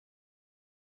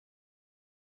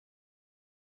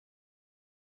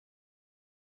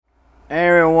Hey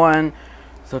everyone,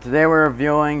 so today we're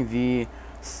reviewing the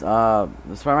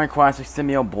Spider-Man Classic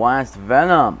Symbiote Blast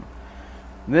Venom.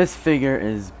 This figure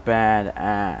is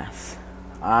badass.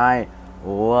 I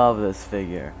love this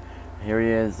figure. Here he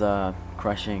is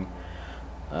crushing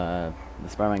the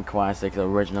Spider-Man Classic, the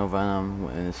original Venom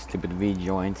in his stupid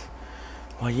V-joint.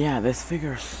 Well yeah, this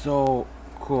figure is so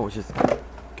cool. Just get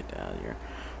that out of here.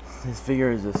 This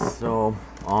figure is just so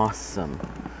awesome.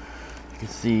 You can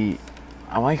see,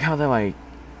 I like how they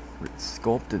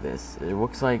sculpted this. It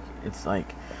looks like it's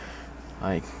like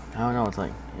I don't know. It's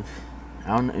like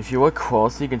if you look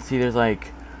close, you can see there's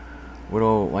like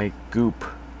little goop.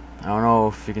 I don't know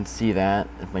if you can see that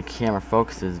if my camera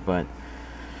focuses, but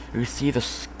you see the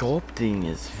sculpting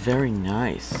is very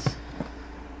nice.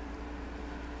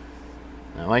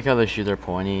 I like how the shoes are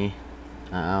pointy.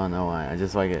 I don't know why. I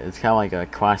just like it. It's kind of like a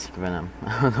classic Venom.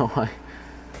 I don't know why.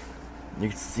 You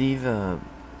can see the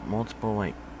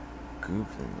multiple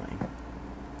goops and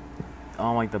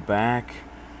on the back.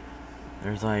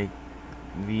 There's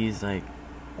these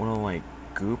little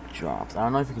goop drops. I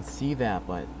don't know if you can see that,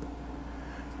 but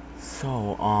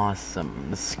so awesome.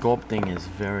 The sculpting is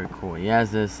very cool. He has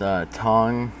this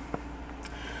tongue.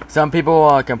 Some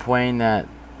people complain that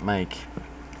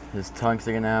his tongue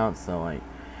sticking out, so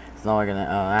it's not like an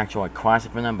actual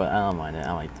classic Venom, but I don't mind it.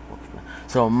 I like the books.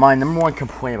 So my number one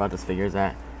complaint about this figure is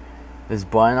that this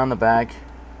button on the back,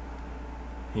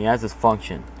 he has this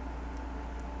function.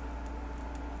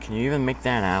 Can you even make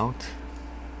that out?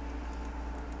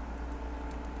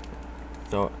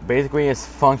 So basically his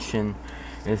function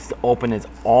is to open his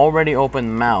already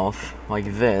open mouth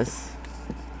like this.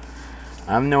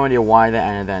 I have no idea why they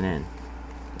added that in.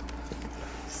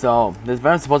 So this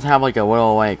Venom's supposed to have a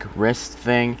little wrist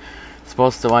thing. It's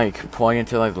supposed to plug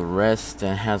into the wrist,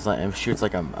 and has it shoots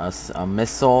a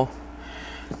missile.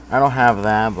 I don't have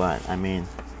that, but I mean,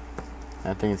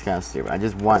 I think it's kind of stupid. I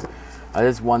just want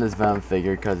this Venom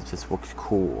figure because it just looks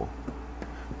cool.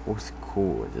 Looks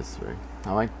cool.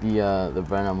 I like the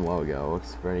Venom logo. It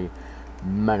looks very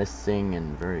menacing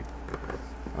and very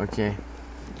okay.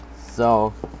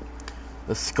 So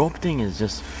the sculpting is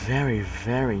just very,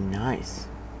 very nice.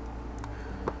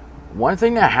 One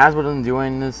thing that Hasbro doesn't do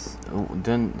in this,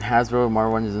 Hasbro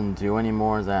Marvel doesn't do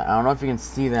anymore, is that I don't know if you can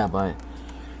see that, but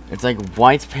it's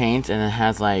white paint and it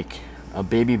has a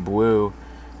baby blue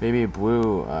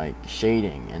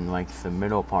shading in the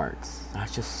middle parts.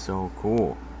 That's just so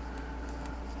cool.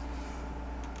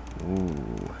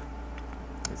 Ooh,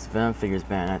 this Venom figure's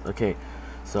bad. Okay,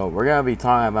 so we're gonna be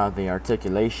talking about the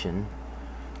articulation.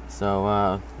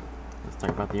 So let's talk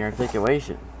about the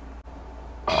articulation.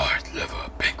 Heart, liver,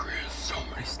 pancreas, so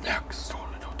many snacks, so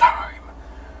little time.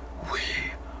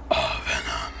 We are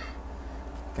Venom.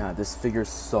 God, this figure's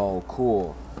so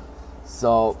cool.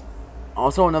 So,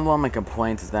 also another one of my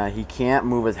complaints is that he can't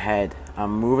move his head.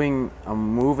 I'm moving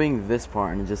this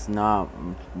part and it just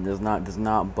does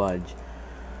not budge.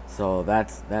 So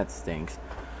that stinks.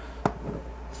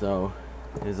 So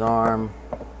his arm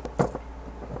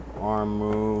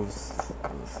moves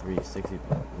 360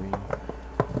 degree.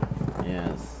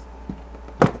 Yes.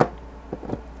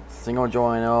 Single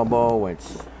joint elbow, which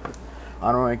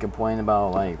I don't really complain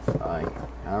about. I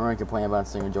don't really complain about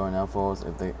single joint elbows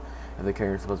if the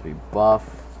character's supposed to be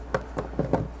buff.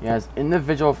 He has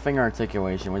individual finger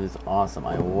articulation, which is awesome.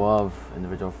 I love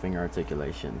individual finger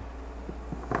articulation.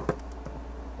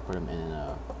 Put him in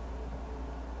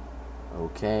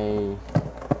okay.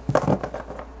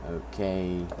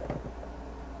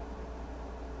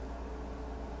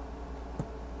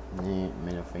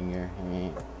 Middle finger.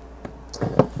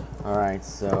 Alright,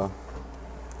 so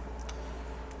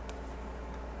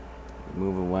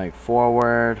move a leg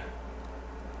forward,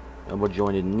 double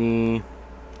jointed knee.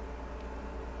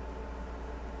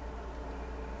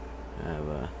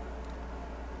 Have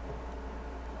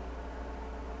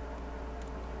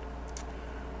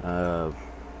a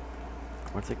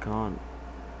what's it called?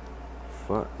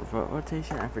 Foot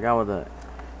rotation? I forgot what an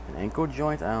ankle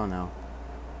joint? I don't know.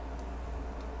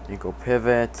 Ankle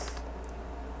pivot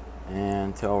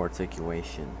and toe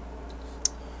articulation.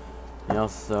 He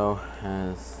also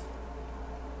has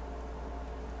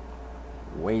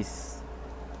waist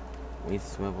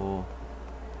swivel,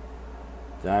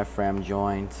 diaphragm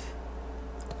joint.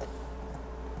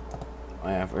 Oh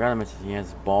yeah, I forgot to mention he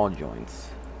has ball joints.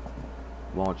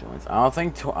 I don't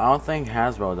think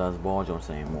Hasbro does ball joints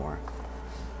anymore,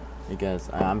 because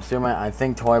I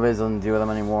think Toy Biz doesn't do them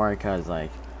anymore because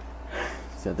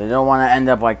so they don't want to end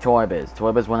up like Toy Biz.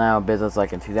 Toy Biz went out of business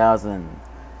in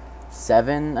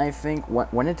 2007, I think.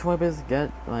 When did Toy Biz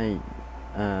get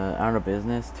out of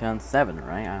business? 2007,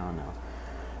 right? I don't know.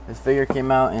 This figure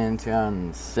came out in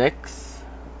 2006,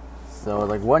 so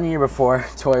like 1 year before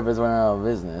Toy Biz went out of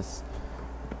business.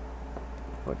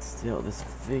 But still, this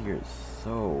figure is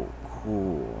so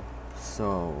cool,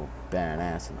 so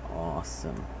badass and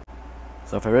awesome.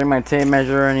 So if I bring my tape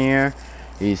measure in here,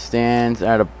 he stands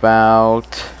about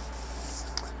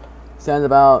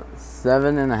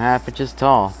 7.5 inches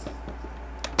tall.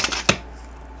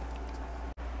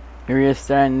 Here he is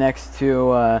standing next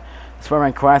to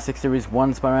Spider-Man Classic Series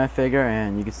 1 Spider-Man figure,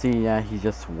 and you can see he's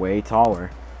just way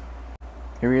taller.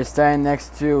 Here he is standing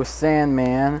next to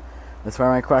Sandman, the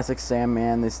Spider-Man Classic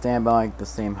Sandman. They stand about like the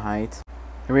same height.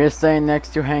 Here he is standing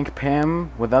next to Hank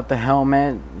Pym without the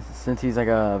helmet, since he's like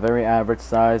a very average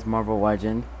size Marvel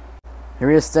legend. Here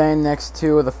he is standing next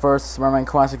to the first Spider-Man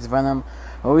Classics Venom.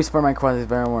 Always Spider-Man Classics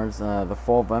Venom was the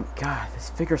full Venom. God, this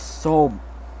figure's so...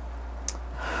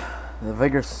 The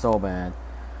figure's so bad.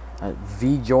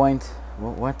 V-joint.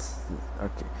 What?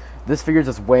 Okay. This figure's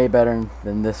just way better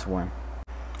than this one.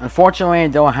 Unfortunately, I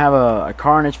don't have a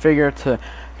Carnage figure to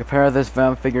compare this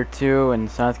Venom figure to in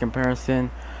size comparison.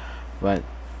 But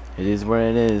it is what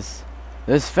it is.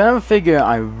 This Venom figure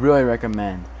I really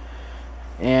recommend.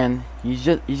 And he's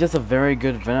just a very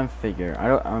good Venom figure.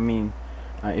 I mean,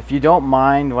 if you don't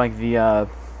mind like the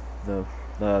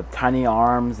tiny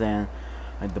arms and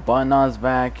like the button on his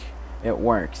back, it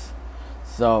works.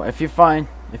 So if you find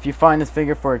this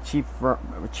figure for a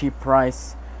cheap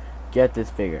price, get this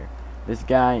figure. This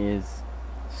guy is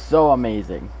so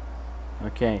amazing.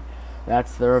 Okay,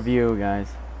 that's the review,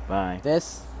 guys. Bye.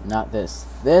 This, not this.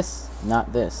 This,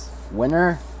 not this.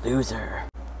 Winner, loser.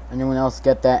 Anyone else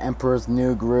get that Emperor's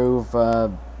New Groove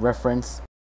reference?